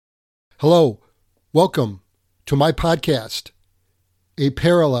Hello, welcome to my podcast, A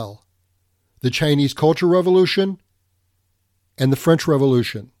Parallel, the Chinese Cultural Revolution and the French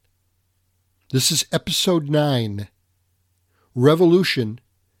Revolution. This is episode 9. Revolution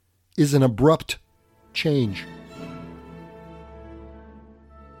is an abrupt change.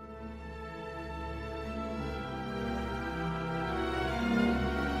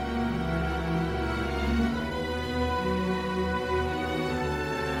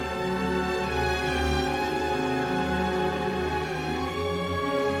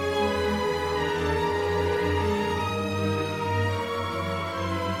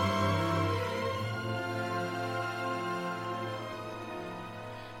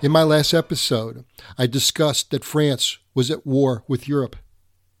 In my last episode, I discussed that France was at war with Europe.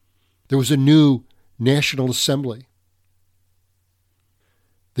 There was a new National Assembly.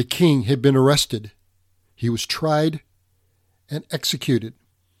 The king had been arrested. He was tried and executed.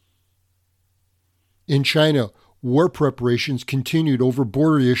 In China, war preparations continued over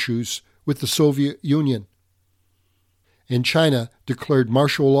border issues with the Soviet Union. And China declared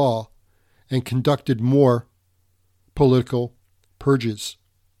martial law and conducted more political purges.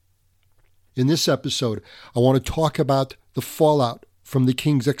 In this episode, I want to talk about the fallout from the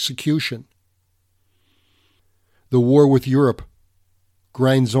king's execution. The war with Europe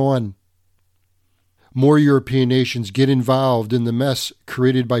grinds on. More European nations get involved in the mess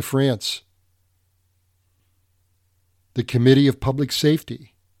created by France. The Committee of Public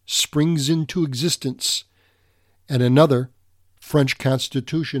Safety springs into existence, and another French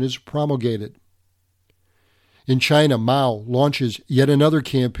Constitution is promulgated. In China, Mao launches yet another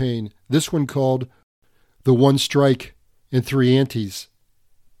campaign, this one called the One Strike and Three Antis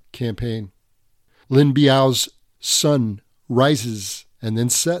campaign. Lin Biao's sun rises and then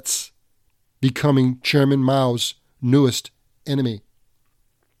sets, becoming Chairman Mao's newest enemy.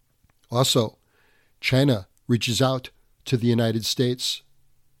 Also, China reaches out to the United States.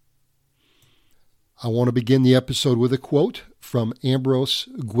 I want to begin the episode with a quote from Ambrose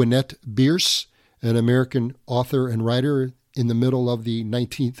Gwinnett Bierce, an American author and writer in the middle of the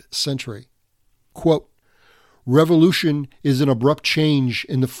 19th century. Quote, "Revolution is an abrupt change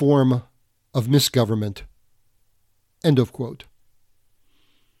in the form of misgovernment." End of quote.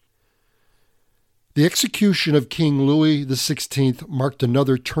 The execution of King Louis XVI marked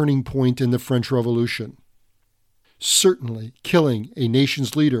another turning point in the French Revolution. Certainly, killing a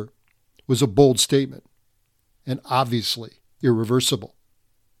nation's leader was a bold statement, and obviously irreversible.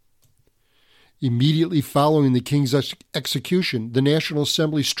 Immediately following the king's execution, the National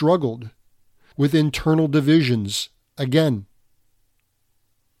Assembly struggled with internal divisions again.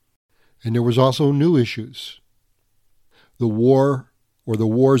 And there was also new issues. The war, or the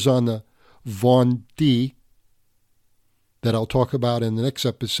wars on the Vendée, that I'll talk about in the next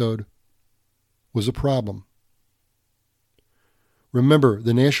episode, was a problem. Remember,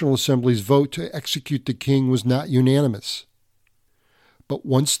 the National Assembly's vote to execute the king was not unanimous. But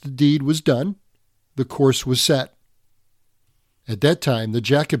once the deed was done, the course was set. At that time, the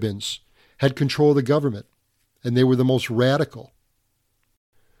Jacobins had control of the government, and they were the most radical.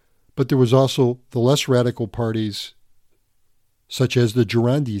 But there was also the less radical parties, such as the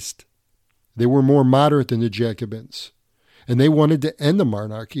Girondists. They were more moderate than the Jacobins, and they wanted to end the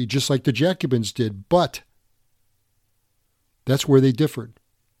monarchy just like the Jacobins did, but that's where they differed,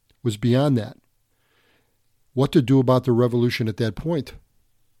 was beyond that. What to do about the revolution at that point?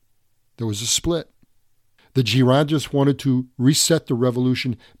 There was a split. The Girondists wanted to reset the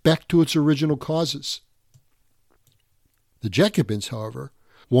revolution back to its original causes. The Jacobins, however,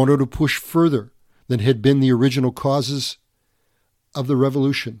 wanted to push further than had been the original causes of the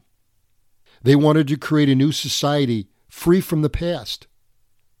revolution. They wanted to create a new society free from the past.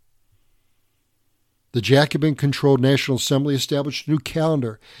 The Jacobin-controlled National Assembly established a new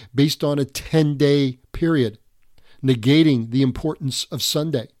calendar based on a 10-day period, negating the importance of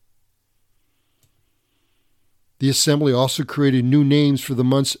Sunday. The Assembly also created new names for the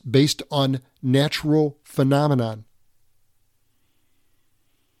months based on natural phenomenon.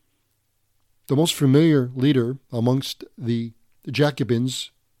 The most familiar leader amongst the Jacobins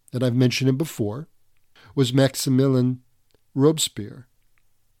that I've mentioned him before was Maximilien Robespierre.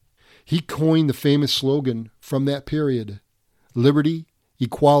 He coined the famous slogan from that period, liberty,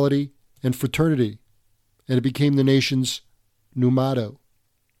 equality, and fraternity, and it became the nation's new motto.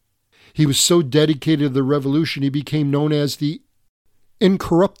 He was so dedicated to the revolution, he became known as the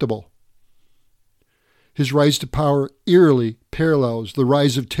Incorruptible. His rise to power eerily parallels the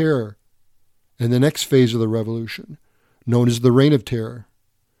rise of terror and the next phase of the revolution, known as the Reign of Terror,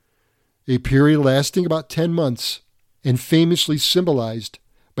 a period lasting about 10 months and famously symbolized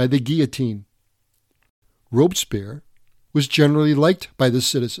by the guillotine. Robespierre was generally liked by the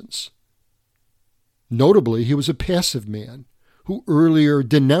citizens. Notably, he was a passive man who earlier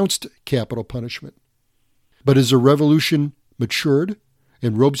denounced capital punishment. But as the revolution matured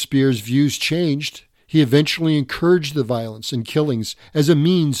and Robespierre's views changed, he eventually encouraged the violence and killings as a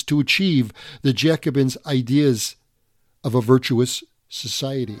means to achieve the Jacobins' ideas of a virtuous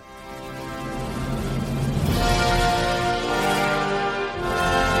society.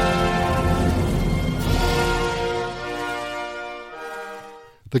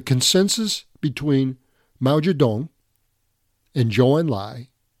 The consensus between Mao Zedong and Zhou Enlai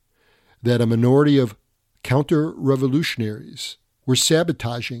that a minority of counter-revolutionaries were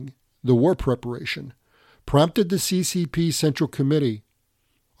sabotaging the war preparation prompted the CCP Central Committee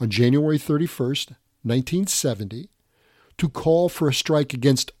on January 31st, 1970, to call for a strike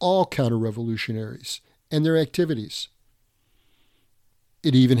against all counter-revolutionaries and their activities.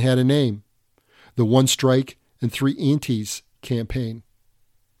 It even had a name, the One Strike and Three Antis campaign.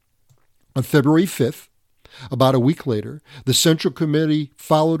 On February 5th, about a week later, the Central Committee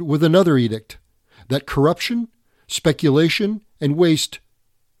followed with another edict that corruption, speculation, and waste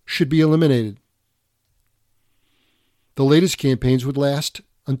should be eliminated. The latest campaigns would last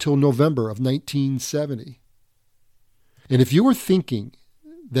until November of 1970. And if you were thinking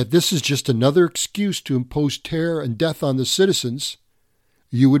that this is just another excuse to impose terror and death on the citizens,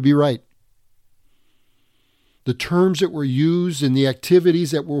 you would be right. The terms that were used and the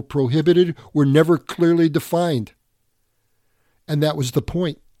activities that were prohibited were never clearly defined. And that was the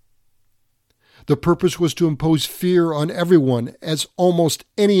point. The purpose was to impose fear on everyone, as almost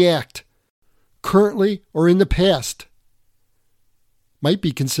any act, currently or in the past, might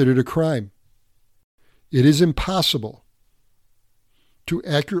be considered a crime. It is impossible to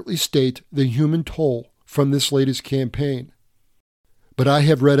accurately state the human toll from this latest campaign, but I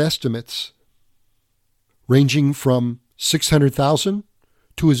have read estimates ranging from 600,000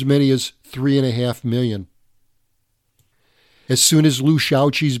 to as many as 3.5 million. As soon as Liu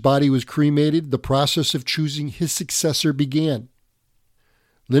Shaoqi's body was cremated, the process of choosing his successor began.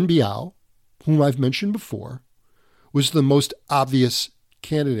 Lin Biao, whom I've mentioned before, was the most obvious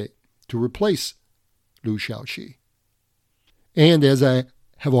candidate to replace Liu Shaoqi. And as I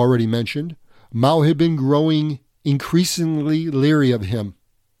have already mentioned, Mao had been growing increasingly leery of him.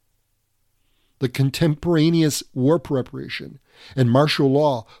 The contemporaneous war preparation and martial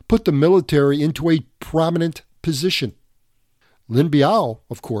law put the military into a prominent position. Lin Biao,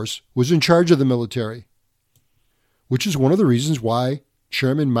 of course, was in charge of the military, which is one of the reasons why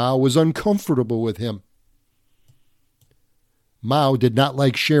Chairman Mao was uncomfortable with him. Mao did not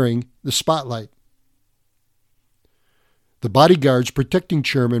like sharing the spotlight. The bodyguards protecting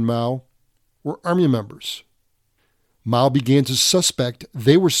Chairman Mao were army members. Mao began to suspect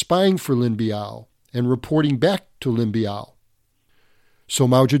they were spying for Lin Biao and reporting back to Lin Biao. So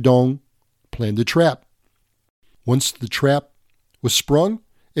Mao Zedong planned a trap. Once the trap was sprung,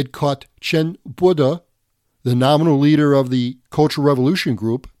 it caught Chen Buda, the nominal leader of the Cultural Revolution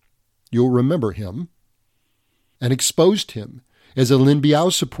Group, you'll remember him, and exposed him as a Lin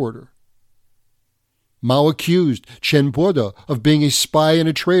Biao supporter. Mao accused Chen Buda of being a spy and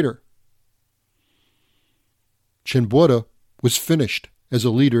a traitor. Chen Buda was finished as a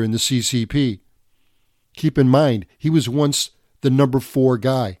leader in the CCP. Keep in mind, he was once the number 4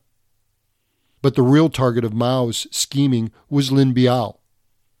 guy. But the real target of Mao's scheming was Lin Biao.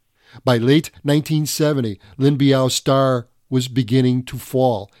 By late 1970, Lin Biao's star was beginning to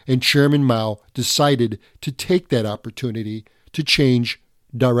fall, and Chairman Mao decided to take that opportunity to change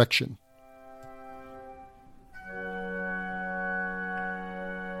direction.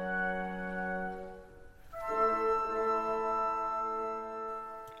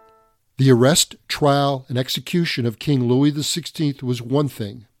 The arrest, trial, and execution of King Louis XVI was one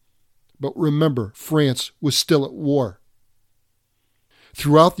thing, but remember, France was still at war.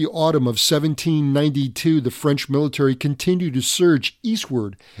 Throughout the autumn of 1792, the French military continued to surge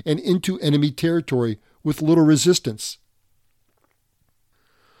eastward and into enemy territory with little resistance.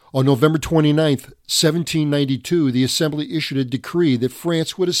 On November 29, 1792, the Assembly issued a decree that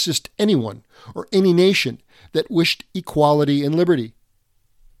France would assist anyone or any nation that wished equality and liberty.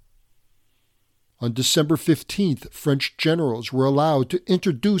 On December 15th, French generals were allowed to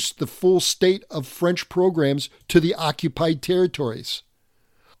introduce the full state of French programs to the occupied territories.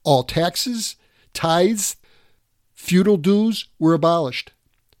 All taxes, tithes, feudal dues were abolished.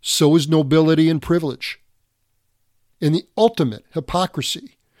 So was nobility and privilege. In the ultimate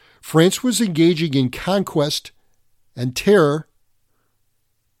hypocrisy, France was engaging in conquest and terror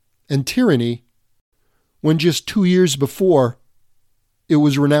and tyranny when just 2 years before it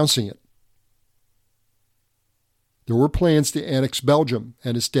was renouncing it. There were plans to annex Belgium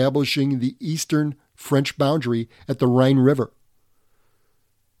and establishing the eastern French boundary at the Rhine River.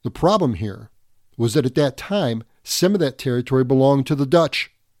 The problem here was that at that time, some of that territory belonged to the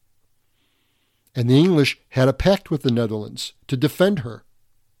Dutch, and the English had a pact with the Netherlands to defend her.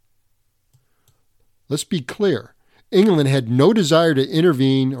 Let's be clear. England had no desire to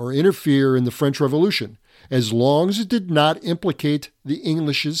intervene or interfere in the French Revolution, as long as it did not implicate the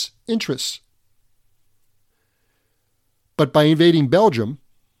English's interests. But by invading Belgium,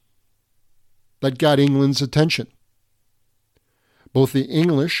 that got England's attention. Both the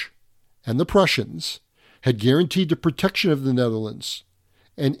English and the Prussians had guaranteed the protection of the Netherlands,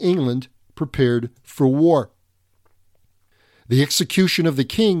 and England prepared for war. The execution of the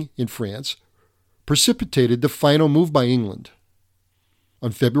king in France precipitated the final move by England.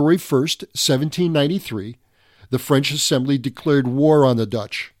 On February 1st, 1793, the French Assembly declared war on the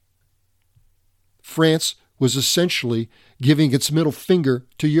Dutch. France was essentially giving its middle finger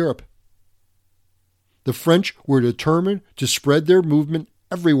to Europe. The French were determined to spread their movement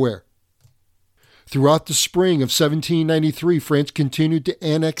everywhere. Throughout the spring of 1793, France continued to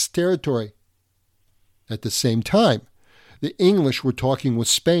annex territory. At the same time, the English were talking with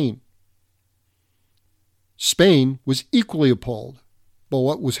Spain. Spain was equally appalled by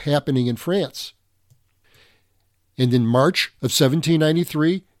what was happening in France. And in March of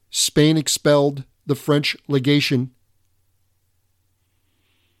 1793, Spain expelled the French legation.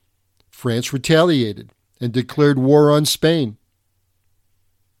 France retaliated and declared war on Spain.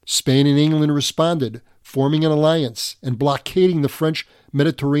 Spain and England responded, forming an alliance and blockading the French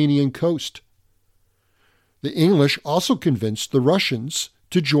Mediterranean coast. The English also convinced the Russians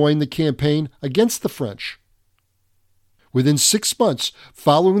to join the campaign against the French. Within 6 months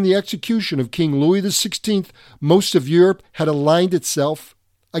following the execution of King Louis XVI, most of Europe had aligned itself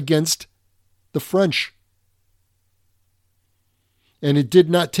against the French. And it did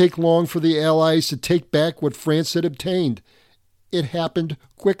not take long for the Allies to take back what France had obtained. It happened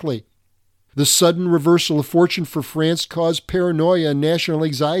quickly. The sudden reversal of fortune for France caused paranoia and national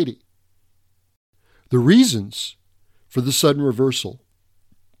anxiety. The reasons for the sudden reversal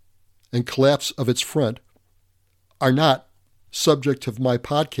and collapse of its front are not subject of my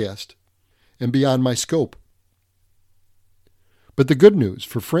podcast and beyond my scope. But the good news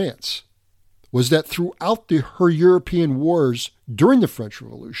for France was that throughout her European wars during the French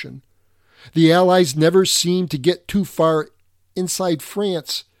Revolution, the Allies never seemed to get too far inside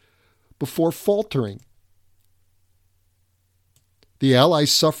France before faltering. The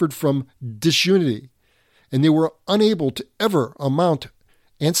Allies suffered from disunity, and they were unable to ever amount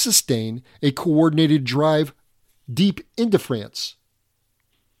and sustain a coordinated drive deep into France.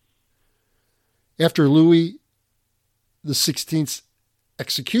 After Louis XVI's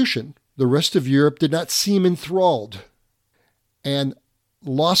execution, the rest of Europe did not seem enthralled and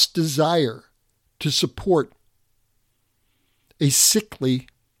lost desire to support a sickly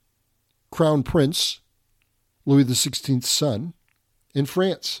crown prince, Louis XVI's son, in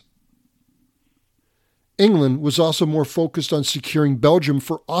France. England was also more focused on securing Belgium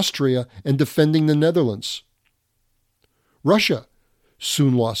for Austria and defending the Netherlands. Russia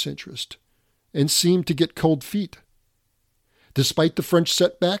soon lost interest and seemed to get cold feet. Despite the French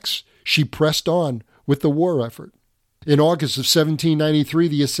setbacks, she pressed on with the war effort. In August of 1793,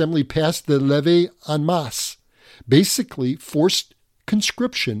 the Assembly passed the Levée en masse, basically forced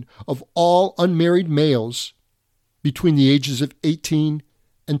conscription of all unmarried males between the ages of 18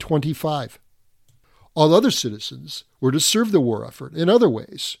 and 25. All other citizens were to serve the war effort in other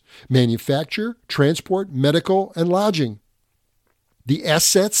ways: manufacture, transport, medical, and lodging. The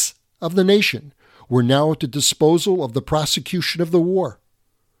assets of the nation were now at the disposal of the prosecution of the war.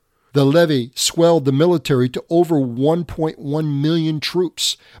 The levy swelled the military to over 1.1 million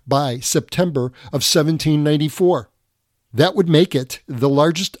troops by September of 1794. That would make it the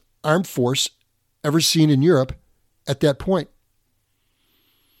largest armed force ever seen in Europe at that point.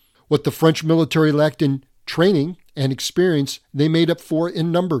 What the French military lacked in training and experience, they made up for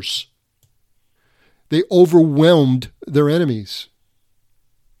in numbers. They overwhelmed their enemies.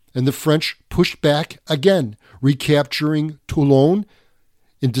 And the French pushed back again, recapturing Toulon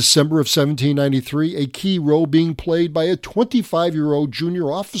in December of 1793, a key role being played by a 25-year-old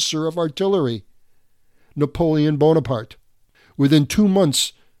junior officer of artillery, Napoleon Bonaparte. Within 2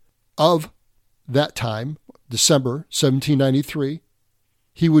 months of that time, December 1793,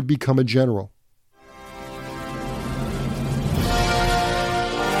 he would become a general.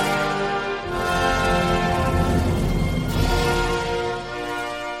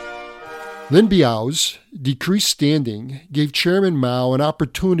 Lin Biao's decreased standing gave Chairman Mao an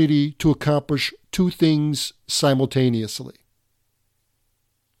opportunity to accomplish two things simultaneously.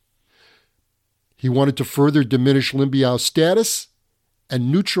 He wanted to further diminish Lin Biao's status and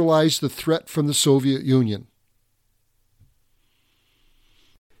neutralize the threat from the Soviet Union.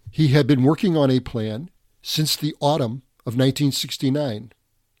 He had been working on a plan since the autumn of 1969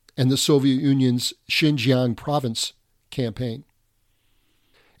 and the Soviet Union's Xinjiang province campaign.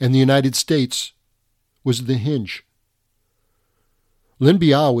 And the United States was the hinge. Lin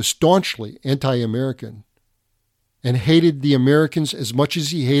Biao was staunchly anti-American and hated the Americans as much as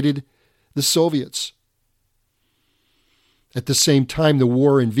he hated the Soviets. At the same time, the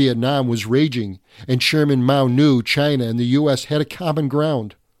war in Vietnam was raging, and Chairman Mao knew China and the U.S. had a common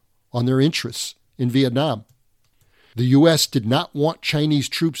ground on their interests in Vietnam. The U.S. did not want Chinese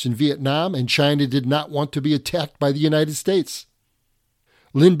troops in Vietnam, and China did not want to be attacked by the United States.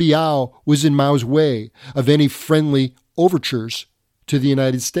 Lin Biao was in Mao's way of any friendly overtures to the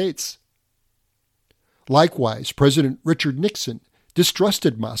United States. Likewise, President Richard Nixon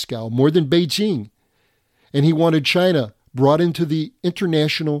distrusted Moscow more than Beijing, and he wanted China brought into the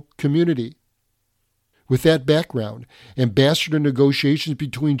international community. With that background, ambassador negotiations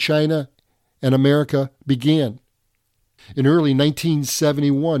between China and America began. In early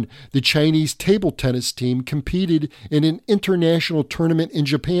 1971, the Chinese table tennis team competed in an international tournament in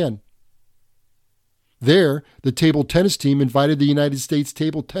Japan. There, the table tennis team invited the United States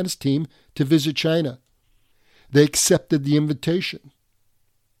table tennis team to visit China. They accepted the invitation.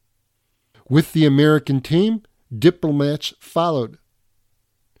 With the American team, diplomats followed.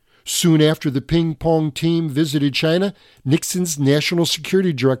 Soon after the ping pong team visited China, Nixon's National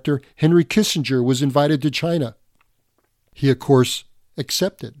Security Director, Henry Kissinger, was invited to China. He, of course,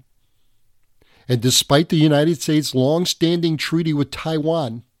 accepted. And despite the United States' long-standing treaty with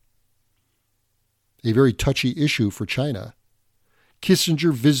Taiwan, a very touchy issue for China,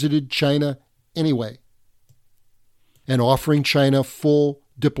 Kissinger visited China anyway, and offering China full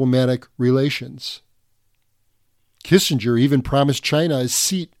diplomatic relations. Kissinger even promised China a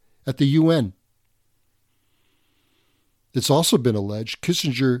seat at the UN. It's also been alleged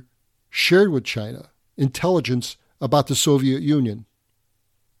Kissinger shared with China intelligence about the Soviet Union.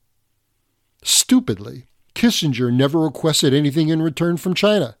 Stupidly, Kissinger never requested anything in return from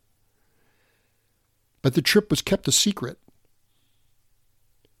China. But the trip was kept a secret.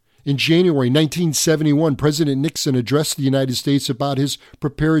 In January 1971, President Nixon addressed the United States about his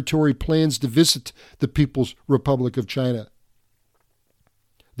preparatory plans to visit the People's Republic of China.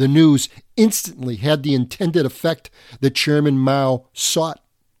 The news instantly had the intended effect that Chairman Mao sought.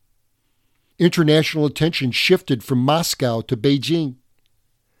 International attention shifted from Moscow to Beijing.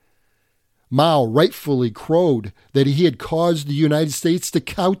 Mao rightfully crowed that he had caused the United States to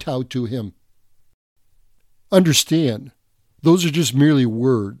kowtow to him. Understand, those are just merely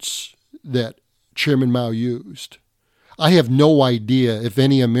words that Chairman Mao used. I have no idea if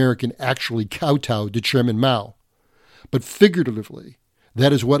any American actually kowtowed to Chairman Mao, but figuratively,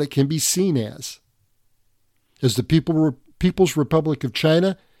 that is what it can be seen as. As the People's Republic of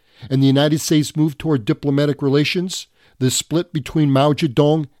China and the United States moved toward diplomatic relations, the split between Mao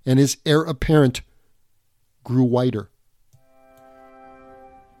Zedong and his heir apparent grew wider.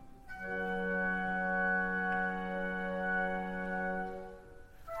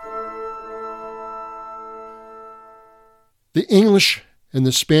 The English and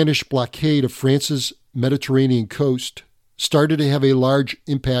the Spanish blockade of France's Mediterranean coast started to have a large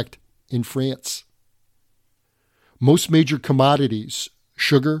impact in France. Most major commodities,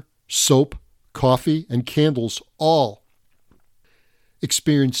 sugar, soap, coffee, and candles, all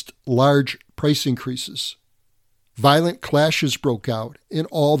experienced large price increases. Violent clashes broke out in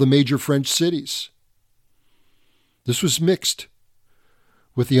all the major French cities. This was mixed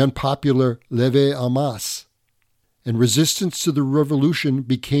with the unpopular levée en masse, and resistance to the revolution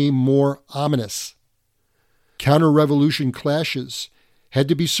became more ominous. Counter-revolution clashes had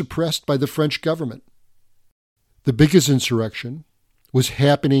to be suppressed by the French government. The biggest insurrection was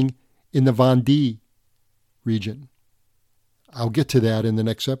happening in the Vendée region. I'll get to that in the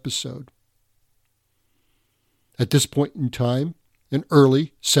next episode. At this point in time, in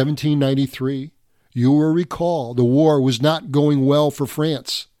early 1793, you will recall the war was not going well for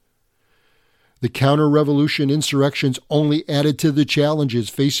France. The counter-revolution insurrections only added to the challenges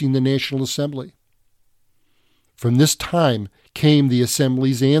facing the National Assembly. From this time came the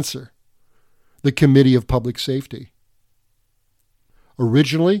Assembly's answer, the Committee of Public Safety.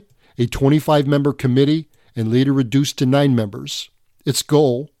 Originally a 25-member committee and later reduced to 9 members, its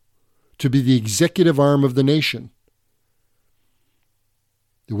goal to be the executive arm of the nation.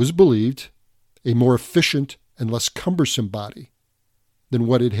 It was believed a more efficient and less cumbersome body than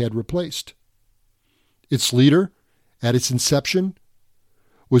what it had replaced. Its leader, at its inception,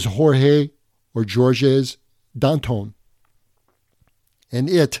 was Georges Danton. And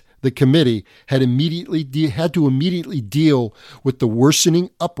the committee, had to immediately deal with the worsening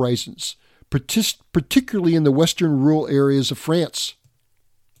uprisings, particularly in the western rural areas of France.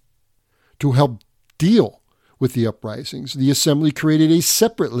 To help deal with the uprisings, the Assembly created a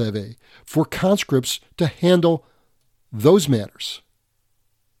separate levée for conscripts to handle those matters.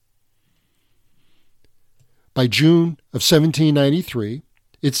 By June of 1793,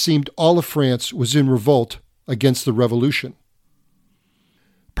 it seemed all of France was in revolt against the revolution.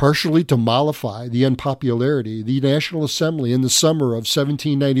 Partially to mollify the unpopularity, the National Assembly in the summer of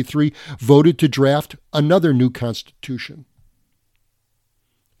 1793 voted to draft another new constitution.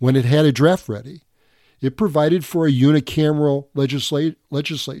 When it had a draft ready, it provided for a unicameral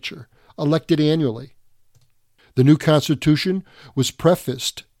legislature elected annually. The new constitution was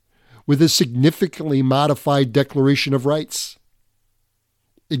prefaced with a significantly modified Declaration of Rights.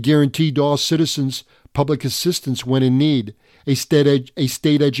 It guaranteed to all citizens public assistance when in need, a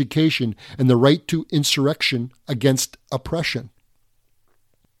state education, and the right to insurrection against oppression.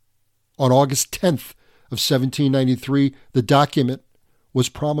 On August 10th of 1793, the document was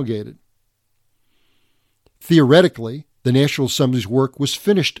promulgated. Theoretically, the National Assembly's work was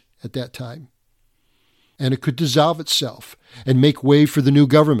finished at that time, and it could dissolve itself and make way for the new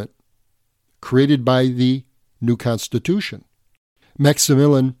government created by the new Constitution.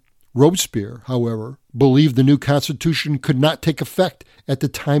 Maximilien Robespierre, however, believed the new Constitution could not take effect at the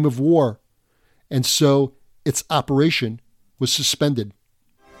time of war, and so its operation was suspended.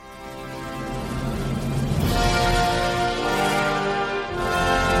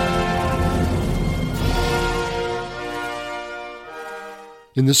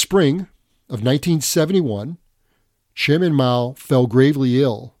 In the spring of 1971, Chairman Mao fell gravely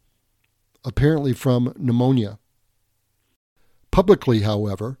ill, apparently from pneumonia. Publicly,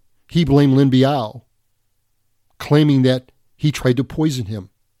 however, he blamed Lin Biao, claiming that he tried to poison him.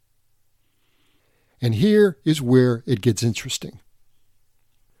 And here is where it gets interesting.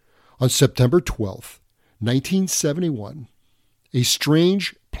 On September 12, 1971, a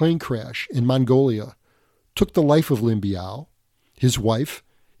strange plane crash in Mongolia took the life of Lin Biao, his wife,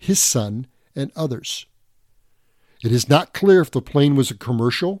 his son, and others. It is not clear if the plane was a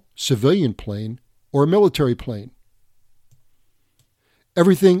commercial, civilian plane, or a military plane.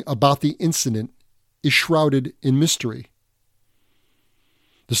 Everything about the incident is shrouded in mystery.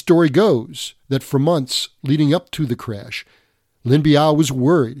 The story goes that for months leading up to the crash, Lin Biao was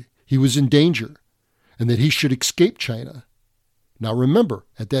worried he was in danger and that he should escape China. Now remember,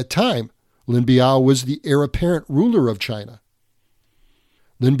 at that time, Lin Biao was the heir apparent ruler of China.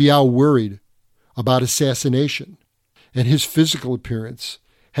 Lin Biao worried about assassination, and his physical appearance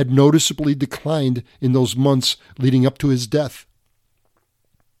had noticeably declined in those months leading up to his death.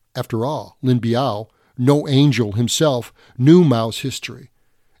 After all, Lin Biao, no angel himself, knew Mao's history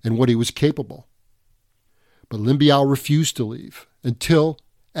and what he was capable. But Lin Biao refused to leave until,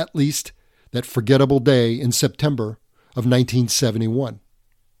 at least, that forgettable day in September of 1971.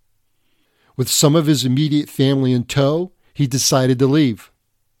 With some of his immediate family in tow, he decided to leave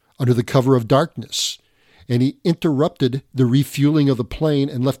under the cover of darkness, and he interrupted the refueling of the plane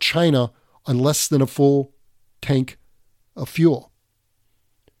and left China on less than a full tank of fuel.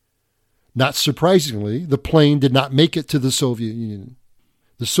 Not surprisingly, the plane did not make it to the Soviet Union.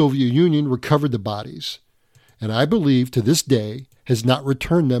 The Soviet Union recovered the bodies, and I believe to this day has not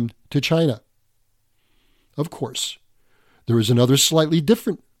returned them to China. Of course, there is another slightly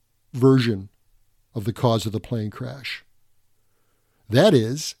different version of the cause of the plane crash. That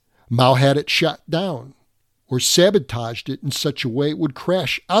is, Mao had it shot down or sabotaged it in such a way it would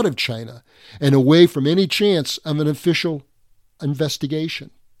crash out of China and away from any chance of an official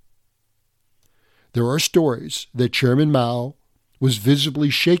investigation. There are stories that Chairman Mao was visibly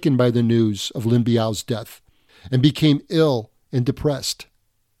shaken by the news of Lin Biao's death and became ill and depressed.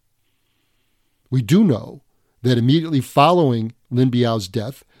 We do know that immediately following Lin Biao's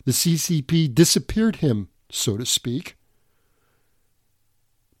death, the CCP disappeared him, so to speak,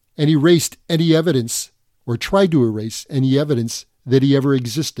 and erased any evidence, or tried to erase any evidence that he ever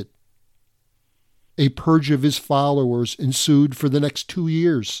existed. A purge of his followers ensued for the next 2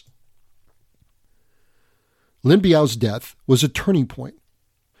 years. Lin Biao's death was a turning point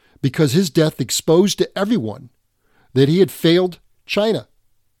because his death exposed to everyone that he had failed China.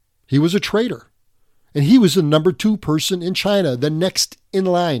 He was a traitor, and he was the number 2 person in China, the next in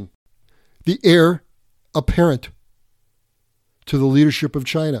line, the heir apparent to the leadership of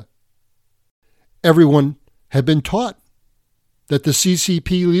China. Everyone had been taught that the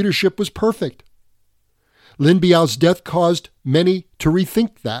CCP leadership was perfect. Lin Biao's death caused many to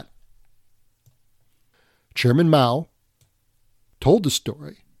rethink that. Chairman Mao told the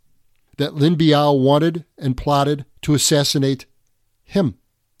story that Lin Biao wanted and plotted to assassinate him,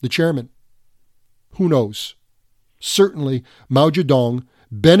 the chairman. Who knows? Certainly, Mao Zedong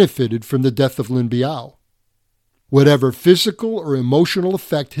benefited from the death of Lin Biao. Whatever physical or emotional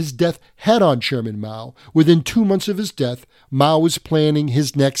effect his death had on Chairman Mao, within 2 months of his death, Mao was planning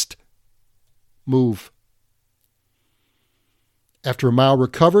his next move. After Mao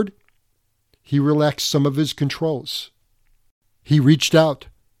recovered, he relaxed some of his controls. He reached out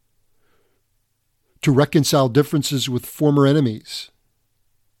to reconcile differences with former enemies.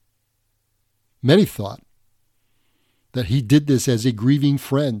 Many thought that he did this as a grieving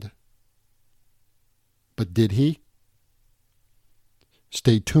friend. But did he?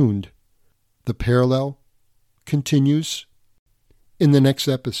 Stay tuned. The parallel continues in the next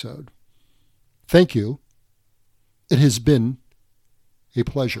episode. Thank you. It has been a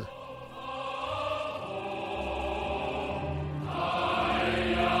pleasure.